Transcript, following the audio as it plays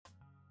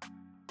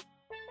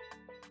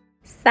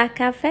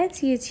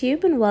Sakafet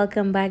YouTube, and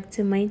welcome back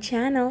to my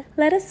channel.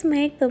 Let us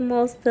make the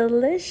most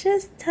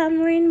delicious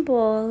tamarind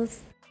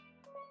balls.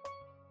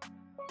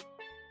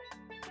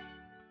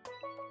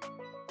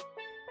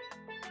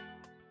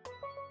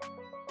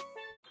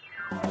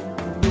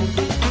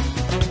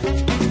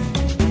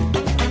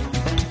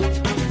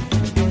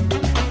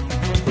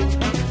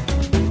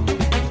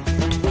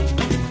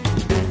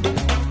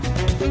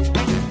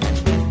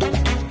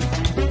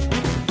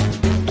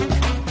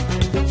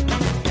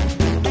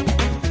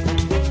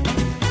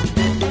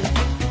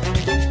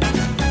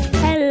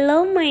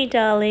 My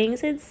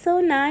darlings, it's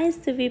so nice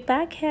to be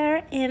back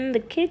here in the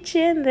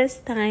kitchen. This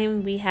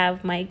time we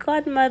have my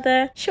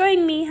godmother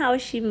showing me how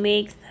she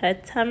makes her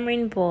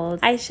tamarind balls.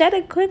 I shared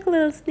a quick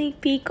little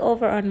sneak peek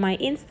over on my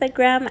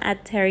Instagram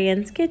at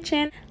TERRI-ANN'S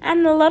kitchen,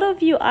 and a lot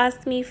of you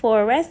asked me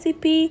for a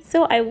recipe,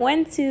 so I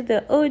went to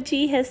the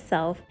OG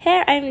herself.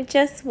 Here I'm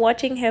just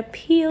watching her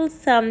peel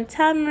some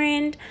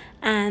tamarind,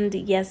 and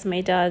yes,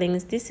 my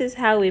darlings, this is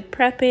how we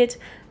prep it,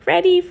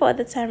 ready for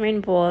the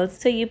tamarind balls.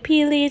 So you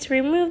peel it,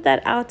 remove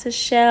that outer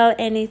shell,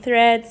 any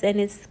threads,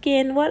 any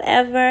skin,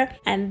 whatever,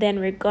 and then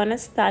we're gonna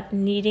start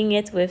kneading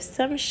it with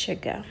some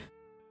sugar.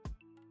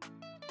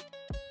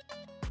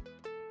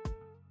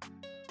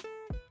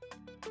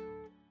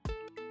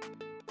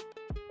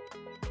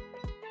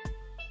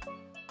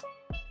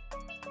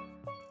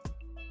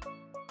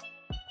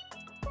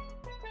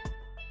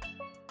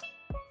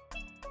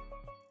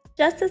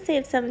 Just to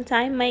save some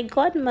time, my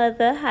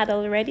godmother had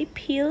already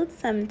peeled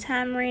some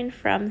tamarind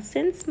from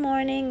since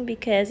morning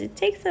because it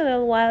takes a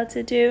little while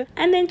to do,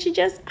 and then she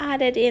just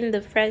added in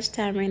the fresh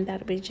tamarind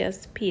that we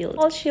just peeled.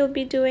 All she'll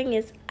be doing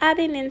is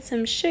adding in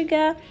some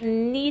sugar,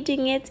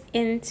 kneading it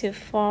in to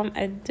form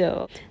a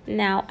dough.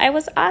 Now, I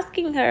was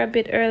asking her a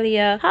bit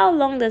earlier, how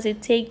long does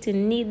it take to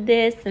knead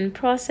this and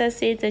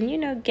process it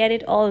and get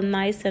it all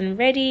nice and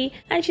ready?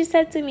 And she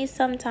said to me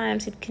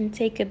sometimes it can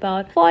take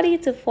about 40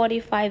 to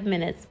 45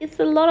 minutes. It's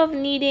a lot of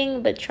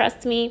kneading, but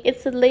trust me,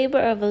 it's a labor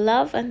of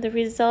love and the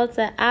results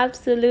are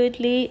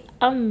absolutely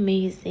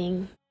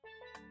amazing.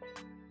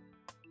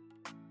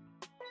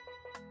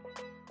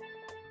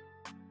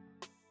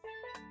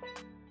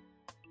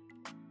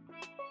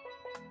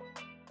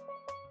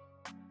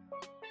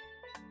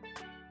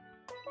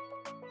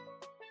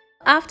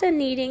 After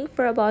kneading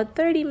for about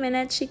 30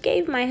 minutes, she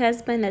gave my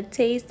husband a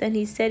taste and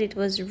he said it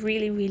was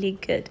really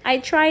good. I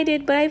tried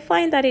it, but I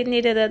find that it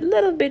needed a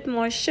little bit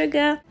more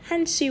sugar,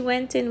 and she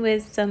went in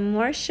with some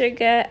more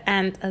sugar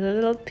and a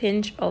little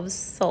pinch of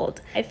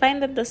salt. I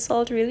find that the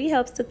salt really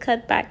helps to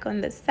cut back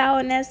on the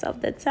sourness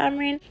of the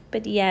tamarind,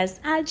 but yes,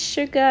 add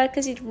sugar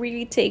because it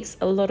really takes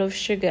a lot of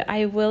sugar,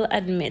 I will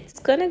admit. It's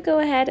gonna go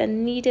ahead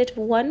and knead it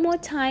one more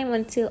time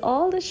until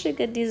all the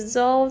sugar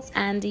dissolves,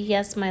 and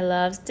yes, my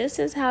loves, this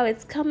is how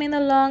it's coming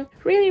along.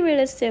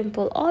 Really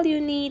simple. All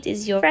you need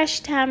is your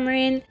fresh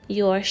tamarind,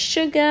 your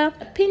sugar,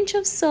 a pinch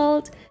of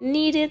salt.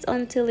 Knead it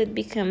until it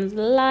becomes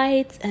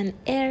light and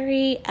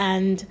airy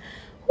and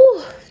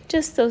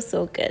just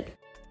so good.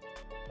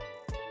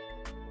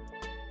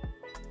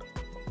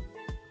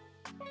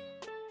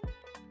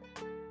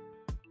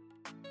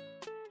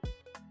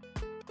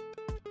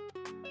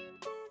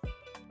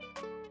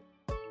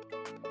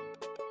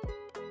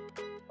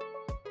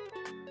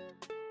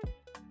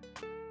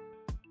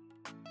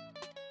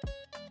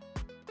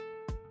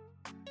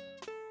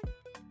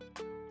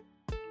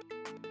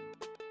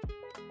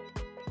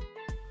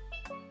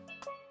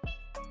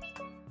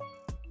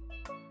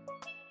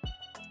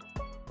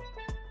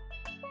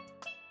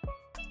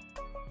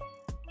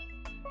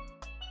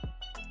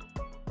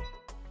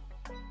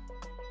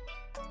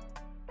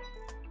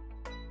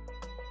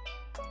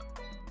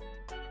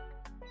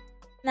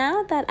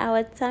 Now that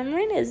our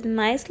tamarind is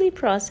nicely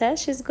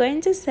processed, she's going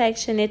to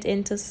section it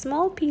into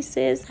small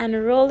pieces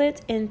and roll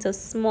it into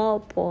small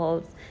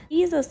balls.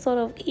 These are sort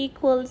of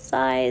equal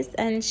size,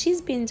 and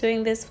she's been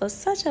doing this for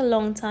such a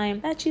long time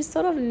that she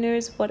sort of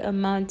knows what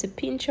amount to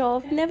pinch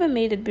off. I've never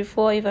made it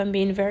before, if I'm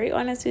being very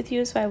honest with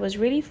you, so I was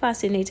really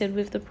fascinated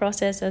with the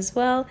process as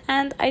well,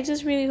 and I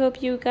just really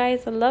hope you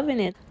guys are loving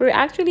it. We're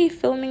actually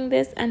filming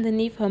this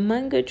underneath her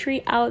mango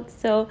tree out,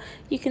 so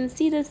you can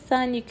see the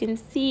sun, you can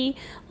see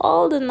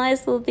all the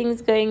nice little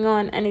things going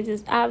on, and it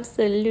is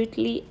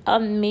absolutely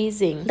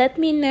amazing. Let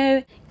me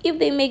know if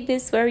they make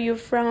this where you're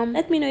from.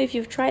 Let me know if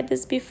you've tried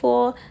this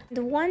before.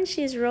 The one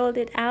she's rolled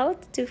it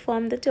out to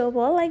form the dough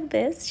ball like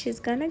this, she's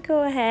gonna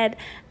go ahead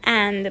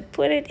and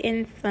put it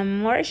in some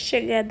more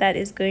sugar that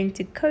is going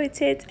to coat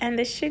it, and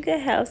the sugar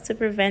helps to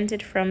prevent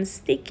it from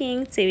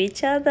sticking to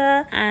each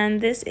other,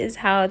 and this is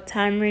how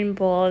tamarind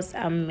balls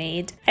are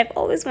made. I've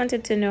always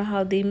wanted to know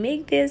how they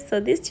make this, so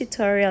this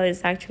tutorial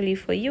is actually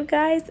for you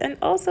guys and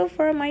also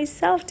for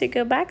myself to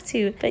go back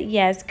to. But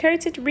yes,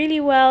 coat it really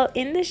well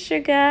in the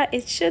sugar.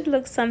 It should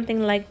look something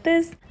something like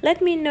this.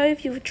 Let me know if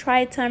you've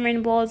tried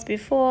tamarind balls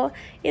before.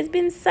 It's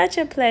been such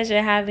a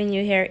pleasure having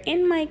you here in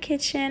my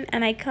kitchen,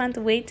 and I can't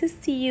wait to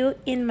see you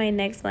in my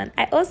next one.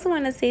 I also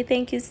want to say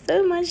thank you so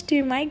much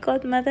to my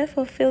godmother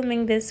for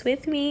filming this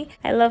with me.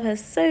 I love her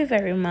so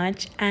very much.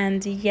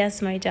 And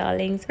yes, my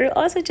darlings, we're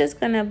also just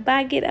gonna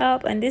bag it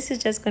up, and this is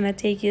just gonna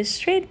take you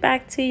straight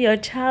back to your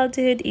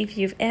childhood if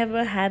you've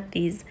ever had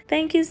these.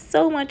 Thank you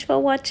so much for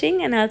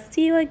watching, and I'll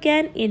see you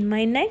again in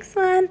my next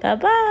one. Bye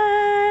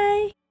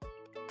bye.